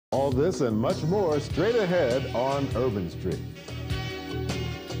All this and much more straight ahead on Urban Street.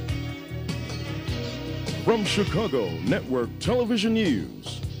 From Chicago Network Television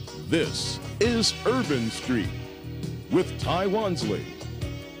News, this is Urban Street with Ty Wansley,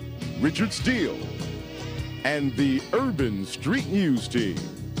 Richard Steele, and the Urban Street News team.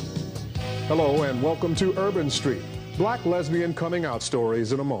 Hello and welcome to Urban Street. Black lesbian coming out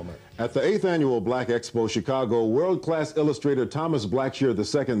stories in a moment. At the 8th Annual Black Expo Chicago, world-class illustrator Thomas Blackshear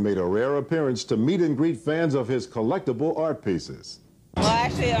II made a rare appearance to meet and greet fans of his collectible art pieces. Well,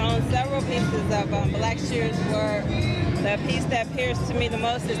 actually, I own several pieces of Blackshear's work. The piece that appeals to me the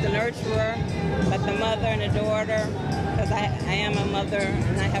most is the nurturer, like the mother and the daughter, because I am a mother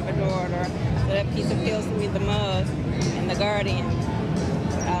and I have a daughter. So that piece appeals to me the most, and the guardian,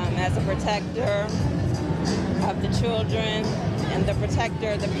 as a protector of the children, and the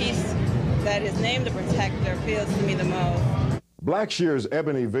protector, the piece that is named the protector, appeals to me the most. Blackshear's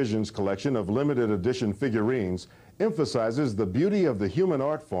Ebony Visions collection of limited edition figurines emphasizes the beauty of the human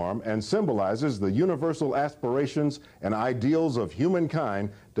art form and symbolizes the universal aspirations and ideals of humankind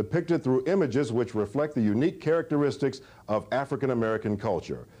depicted through images which reflect the unique characteristics of African American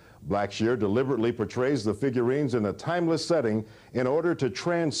culture. Blackshear deliberately portrays the figurines in a timeless setting in order to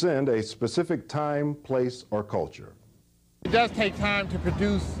transcend a specific time, place, or culture. It does take time to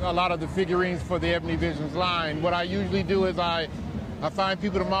produce a lot of the figurines for the Ebony Visions line. What I usually do is I find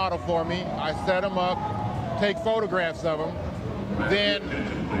people to model for me, I set them up, take photographs of them, then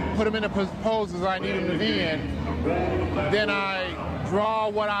put them in the poses I need them to be in. Then I draw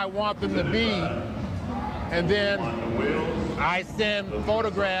what I want them to be, and then I send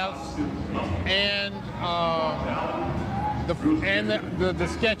photographs and the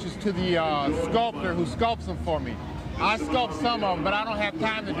sketches to the sculptor who sculpts them for me. I sculpt some of them, but I don't have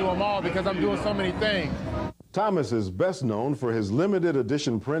time to do them all because I'm doing so many things. Thomas is best known for his limited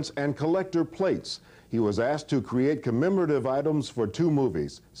edition prints and collector plates. He was asked to create commemorative items for two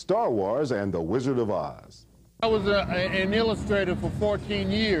movies, Star Wars and The Wizard of Oz. I was an illustrator for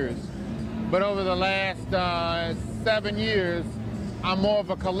 14 years, but over the last 7 years, I'm more of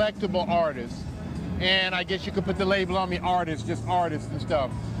a collectible artist. And I guess you could put the label on me, artist, just artist and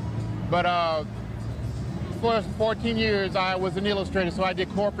stuff. But for 14 years, I was an illustrator, so I did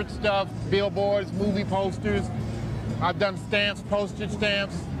corporate stuff, billboards, movie posters. I've done stamps, postage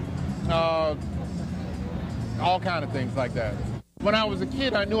stamps, all kind of things like that. When I was a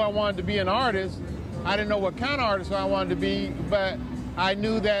kid, I knew I wanted to be an artist. I didn't know what kind of artist I wanted to be, but I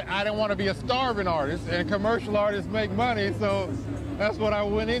knew that I didn't want to be a starving artist, and commercial artists make money, so that's what I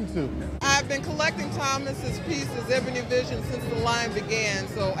went into. I've been collecting Thomas's pieces, Ebony Vision, since the line began,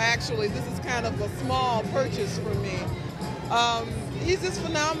 so actually this is kind of a small purchase for me. He's just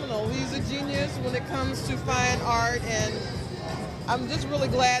phenomenal. He's a genius when it comes to fine art, and I'm just really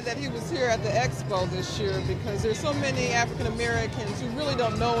glad that he was here at the expo this year because there's so many African Americans who really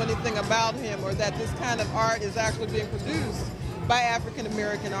don't know anything about him or that this kind of art is actually being produced by African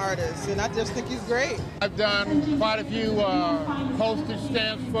American artists, and I just think he's great. I've done quite a few postage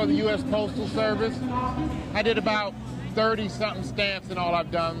stamps for the U.S. Postal Service. I did about 30-something stamps in all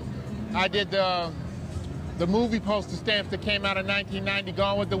I've done. I did the movie postage stamps that came out in 1990,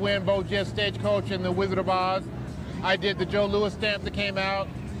 Gone with the Wind, Bo Jet Stagecoach, and The Wizard of Oz. I did the Joe Louis stamp that came out.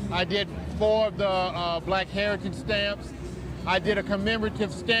 I did 4 of the Black Heritage stamps. I did a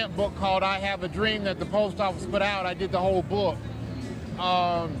commemorative stamp book called I Have a Dream that the post office put out. I did the whole book.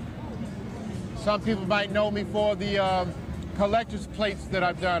 Some people might know me for the collector's plates that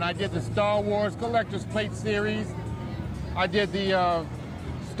I've done. I did the Star Wars collector's plate series. I did the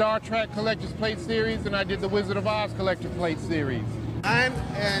Star Trek collector's plate series, and I did the Wizard of Oz collector plate series. I'm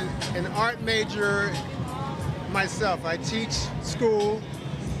an art major myself. I teach school,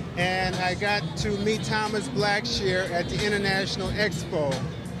 and I got to meet Thomas Blackshear at the International Expo.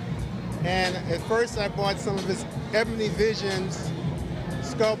 And at first I bought some of his Ebony Visions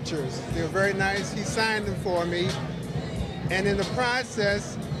sculptures. They were very nice. He signed them for me. And in the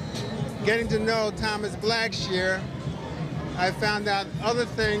process, getting to know Thomas Blackshear, I found out other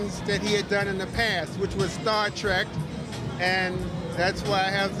things that he had done in the past, which was Star Trek, and that's why I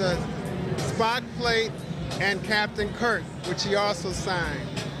have the Spock plate and Captain Kirk, which he also signed.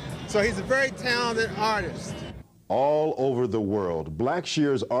 So he's a very talented artist. All over the world,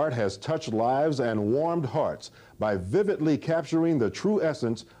 Blackshear's art has touched lives and warmed hearts by vividly capturing the true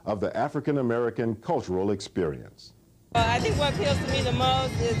essence of the African American cultural experience. I think what appeals to me the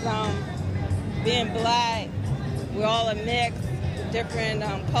most is being black. We're all a mix of different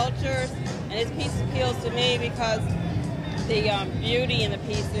cultures, and this piece appeals to me because the beauty in the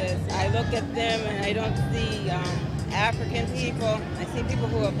pieces. I look at them and I don't see African people. I see people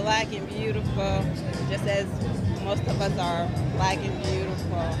who are black and beautiful, just as most of us are black and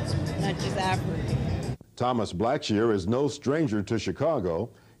beautiful, not just African. Thomas Blackshear is no stranger to Chicago.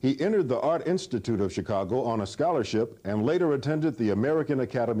 He entered the Art Institute of Chicago on a scholarship and later attended the American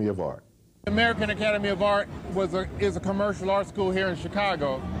Academy of Art. The American Academy of Art is a commercial art school here in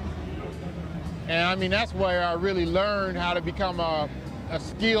Chicago. And I mean, that's where I really learned how to become a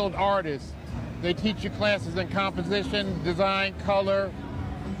skilled artist. They teach you classes in composition, design, color,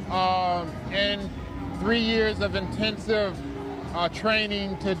 and 3 years of intensive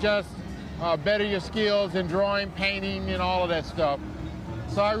training to just better your skills in drawing, painting, and all of that stuff.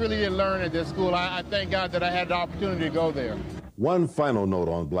 So I really did learn at this school. I thank God that I had the opportunity to go there. One final note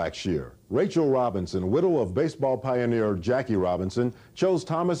on Blackshear. Rachel Robinson, widow of baseball pioneer Jackie Robinson, chose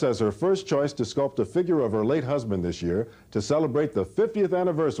Thomas as her first choice to sculpt a figure of her late husband this year to celebrate the 50th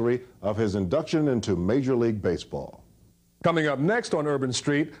anniversary of his induction into Major League Baseball. Coming up next on Urban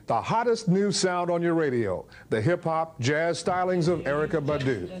Street, the hottest new sound on your radio, the hip-hop jazz stylings of Erykah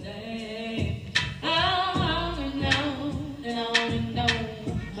Badu.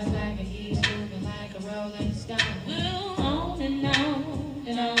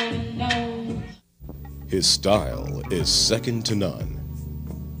 His style is second to none.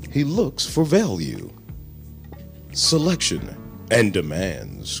 He looks for value, selection, and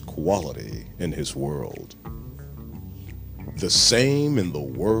demands quality in his world. The same in the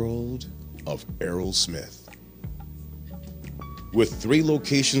world of Errol Smith. With 3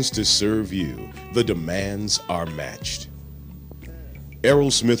 locations to serve you, the demands are matched.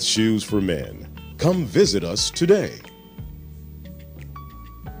 Errol Smith Shoes for Men. Come visit us today.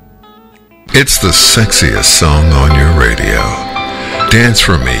 It's the sexiest song on your radio. Dance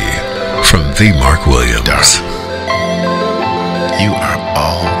for Me from the Mark Williams. You are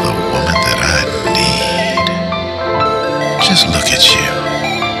all the woman that I need. Just look at you.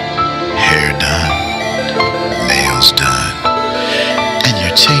 Hair done, nails done, and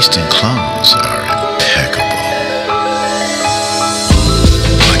your taste in clothes are impeccable.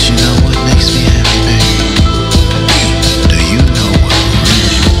 But you know what makes me happy, babe? Do you know what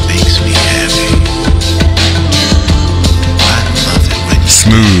really makes me happy? I love it when you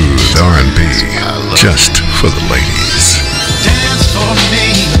Smooth R&B, just for the ladies. dance for me,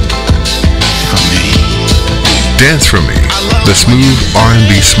 for me. Dance for Me, the smooth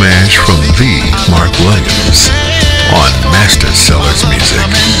R&B smash from the Mark Williams on Master Sellers Music.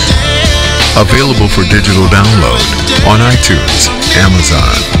 Available for digital download on iTunes,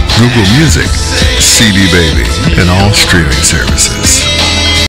 Amazon, Google Music, CD Baby, and all streaming services.